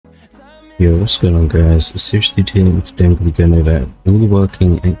Yo, what's going on guys? Seriously today I'm going to be going over all the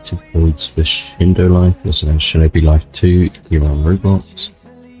working active codes for Shindo Life, also known as Shinobi Life 2 here on Roblox.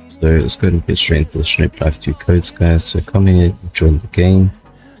 So let's go ahead and get straight into the Shinobi Life 2 codes guys. So come here, join the game.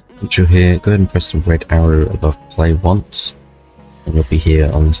 Once you're here, go ahead and press the red arrow above play once. And you'll be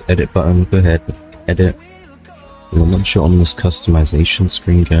here on this edit button. Go ahead and click edit. And then once you're on this customization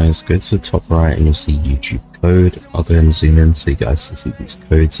screen guys, go to the top right and you'll see YouTube code. I'll go ahead and zoom in so you guys can see these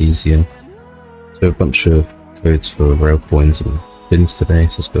codes easier. So a bunch of codes for RELL Coins and spins today,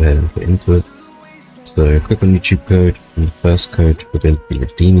 so let's go ahead and get into it. So click on YouTube code, and the first code we're going to be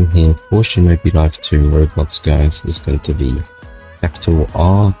redeeming here for Shinobi Life 2 in Roblox guys is going to be capital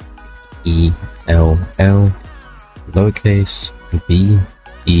R E L L lowercase B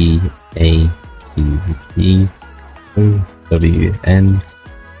E A T T O W N,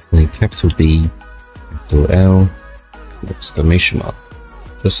 and then capital B capital L exclamation mark,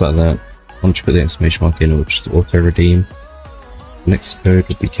 just like that. Once you put the exclamation mark in, it will just auto redeem. Next code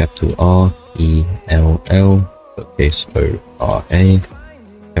would be capital R E L L lowercase O R A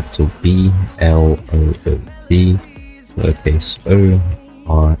capital B L O O D lowercase O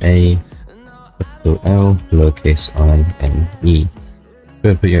R A capital L lowercase I N E. Go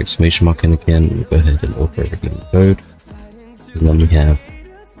and put your exclamation mark in again. We'll go ahead and auto redeem the code. And then we have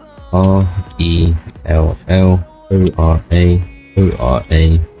R E L L O R A O R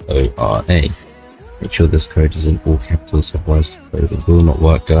A O-R-A. Make sure this code is in all capitals, otherwise the code will not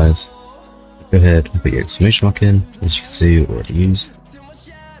work guys. Go ahead and put your exclamation mark in, as you can see we already used.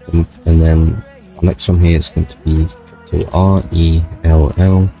 And then our next one here is going to be capital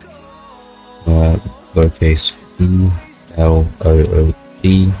R-E-L-L lowercase B-L-O-O-D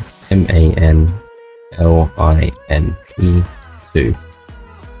M-A-N-L-I-N-E 2.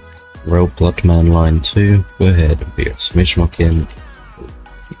 RELL Bloodline line 2, go ahead and put your exclamation mark in.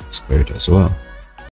 Code as well.